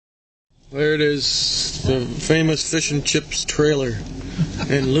There it is, the famous fish and chips trailer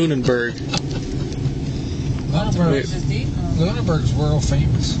in Lunenburg. Lunenburg's world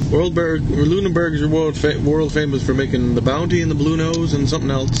famous. Lunenburg is world famous for making the Bounty and the Bluenose and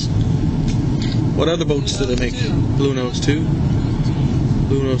something else. What other boats do they make? Bluenose 2?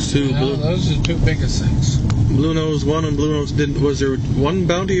 Bluenose 2. No, those are the two biggest things. Bluenose 1 and Bluenose didn't. Was there one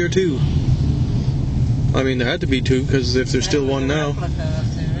Bounty or two? I mean, there had to be two, because if there's still one now.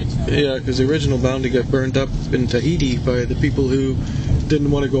 Yeah, because the original Bounty got burnt up in Tahiti by the people who didn't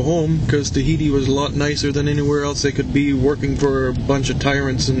want to go home, because Tahiti was a lot nicer than anywhere else they could be, working for a bunch of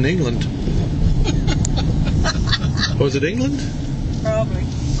tyrants in England. Was it England? Probably.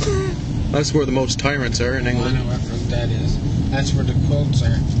 That's where the most tyrants are, in England. I know what road that is. That's where the quotes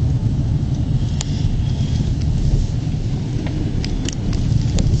are.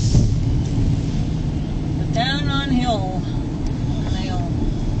 Down on hill.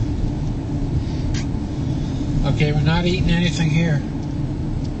 Okay, we're not eating anything here.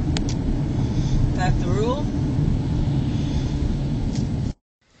 That the rule?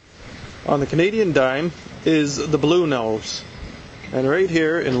 On the Canadian dime is the Bluenose. And right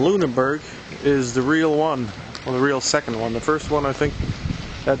here in Lunenburg is the real one. Well, the real second one. The first one, I think,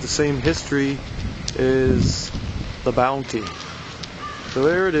 had the same history as the Bounty. So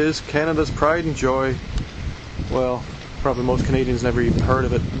there it is, Canada's pride and joy. Well, probably most Canadians never even heard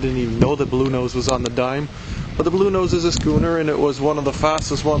of it, didn't even know that Bluenose was on the dime. But the Bluenose is a schooner, and it was one of the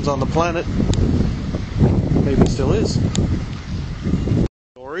fastest ones on the planet. Maybe it still is.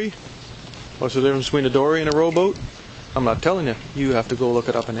 Dory? What's the difference between a dory and a rowboat? I'm not telling you. You have to go look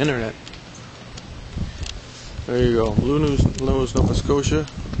it up on the internet. There you go. Bluenose, Nova Scotia.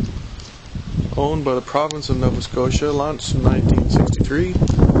 Owned by the province of Nova Scotia. Launched in 1963.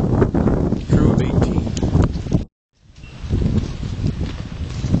 Crew of 18.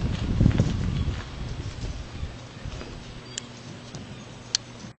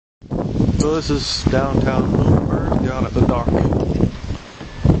 So this is downtown Lunenburg, down at the dock.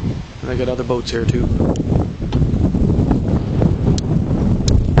 And I got other boats here too.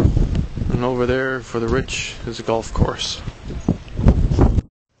 And over there, for the rich, is a golf course.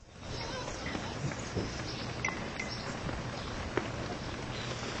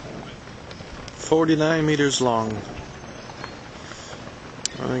 "49 meters long.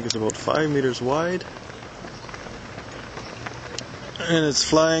 I think it's about 5 meters wide. And it's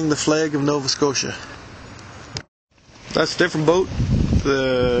flying the flag of Nova Scotia. That's a different boat,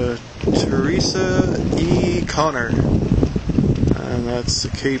 the Teresa E. Connor, and that's the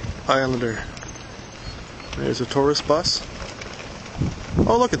Cape Islander. There's a tourist bus.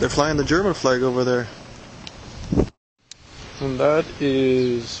 Oh look, they're flying the German flag over there. And that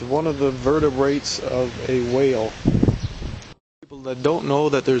is one of the vertebrates of a whale. People that don't know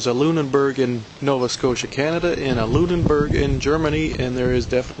that there's a Lunenburg in Nova Scotia, Canada, and a Lunenburg in Germany, and there is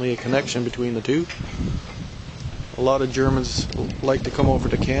definitely a connection between the two. A lot of Germans like to come over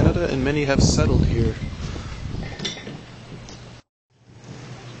to Canada, and many have settled here.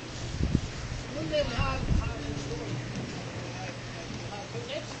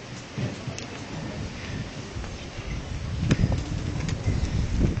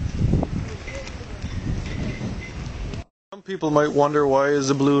 Some people might wonder, why is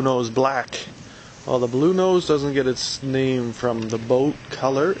the Bluenose black? Well, the Bluenose doesn't get its name from the boat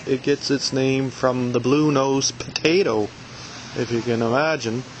color, it gets its name from the Bluenose potato. If you can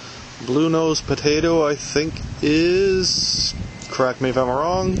imagine. Bluenose potato, I think, is, correct me if I'm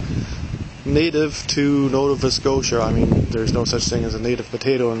wrong, native to Nova Scotia. I mean, there's no such thing as a native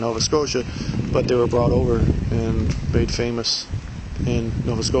potato in Nova Scotia, but they were brought over and made famous in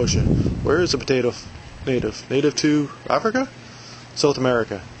Nova Scotia. Where is the potato native? Native to Africa? South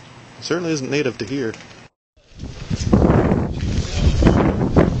America. It certainly isn't native to here.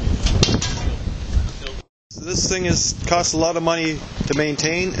 So this thing costs a lot of money to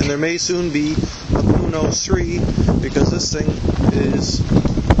maintain, and there may soon be a Bluenose 3 because this thing is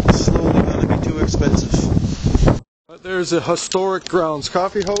slowly going to be too expensive. But there's a historic grounds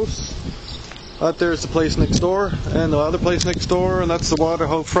coffee house. There's the place next door, and the other place next door, and that's the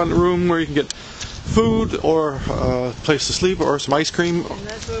waterfront room where you can get food or a place to sleep or some ice cream. And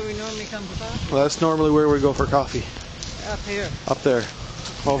that's where we normally come for coffee? Well, that's normally where we go for coffee. Up here? Up there.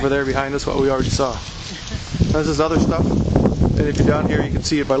 Over there behind us, what we already saw. This is other stuff, and if you're down here you can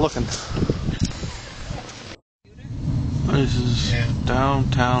see it by looking. This is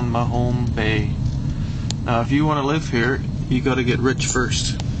downtown Mahone Bay. Now if you want to live here, you got to get rich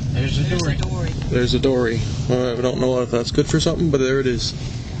first. There's a dory. There's a dory. Well, I don't know if that's good for something, but there it is.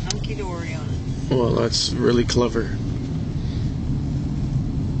 Hunky dory on it. Well, that's really clever.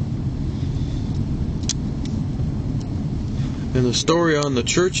 And the story on the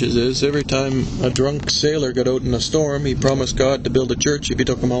churches is every time a drunk sailor got out in a storm, he promised God to build a church if he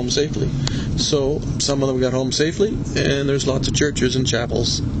took him home safely. So some of them got home safely, and there's lots of churches and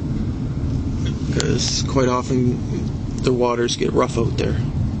chapels. Because quite often the waters get rough out there.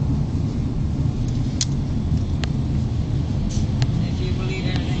 If you believe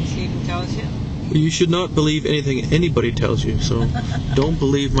everything Stephen tells you. You should not believe anything anybody tells you, so don't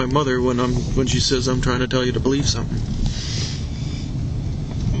believe my mother when she says I'm trying to tell you to believe something.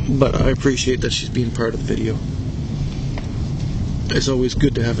 But I appreciate that she's being part of the video. It's always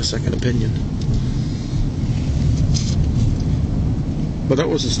good to have a second opinion. But that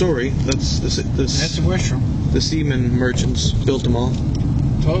was the story. That's That's a wish room. the seamen merchants built them all.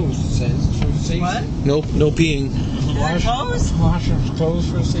 Closed, it says, for the season. What? No peeing. Closed? Washrooms closed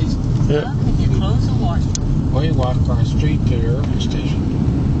for the season. Yeah. Huh? You close or what? Or you walk across the street to your urban station.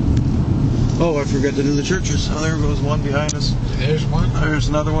 Oh, I forgot to do the churches. Oh, there goes one behind us. There's one. There's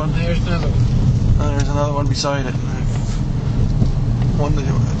another one. There's another one. There's another one beside it.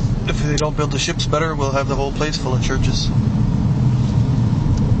 If they don't build the ships better, we'll have the whole place full of churches.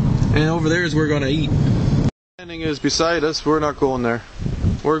 And over there is where we're going to eat. Landing is beside us. We're not going there.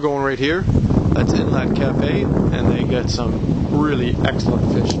 We're going right here. That's Inlet Cafe, and they get some really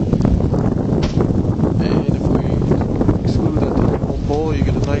excellent fish. And if we exclude that little bowl, you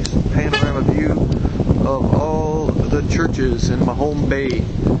get a nice panorama view of all the churches in Mahone Bay.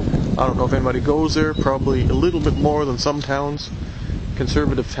 I don't know if anybody goes there, probably a little bit more than some towns.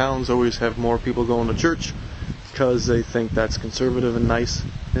 Conservative towns always have more people going to church because they think that's conservative and nice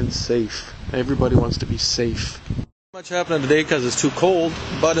and safe. Everybody wants to be safe. Not much happening today because it's too cold,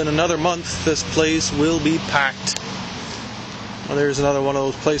 but in another month this place will be packed. Well, there's another one of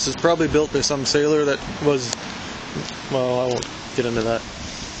those places probably built by some sailor that was, well, I won't get into that.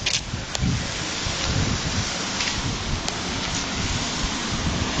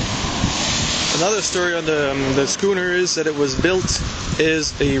 Another story on the schooner is that it was built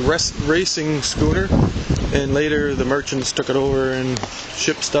as a racing schooner, and later the merchants took it over and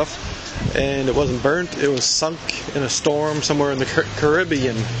shipped stuff, and it wasn't burnt, it was sunk in a storm somewhere in the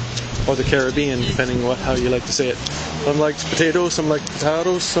Caribbean, or the Caribbean, depending on how you like to say it. Some like potatoes, some like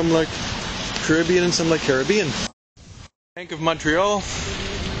potatoes, some like Caribbean, and some like Caribbean. Bank of Montreal.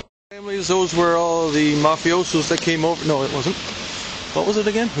 Families, those were all the mafiosos that came over. No, it wasn't. What was it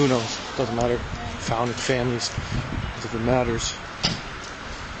again? Who knows? Doesn't matter. Founded families, as if it matters.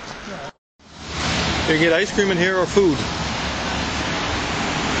 You can get ice cream in here or food.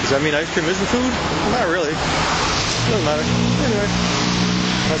 Does that mean ice cream isn't food? Not really. Doesn't matter. Anyway,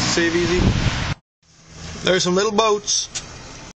 that's save easy. There's some little boats.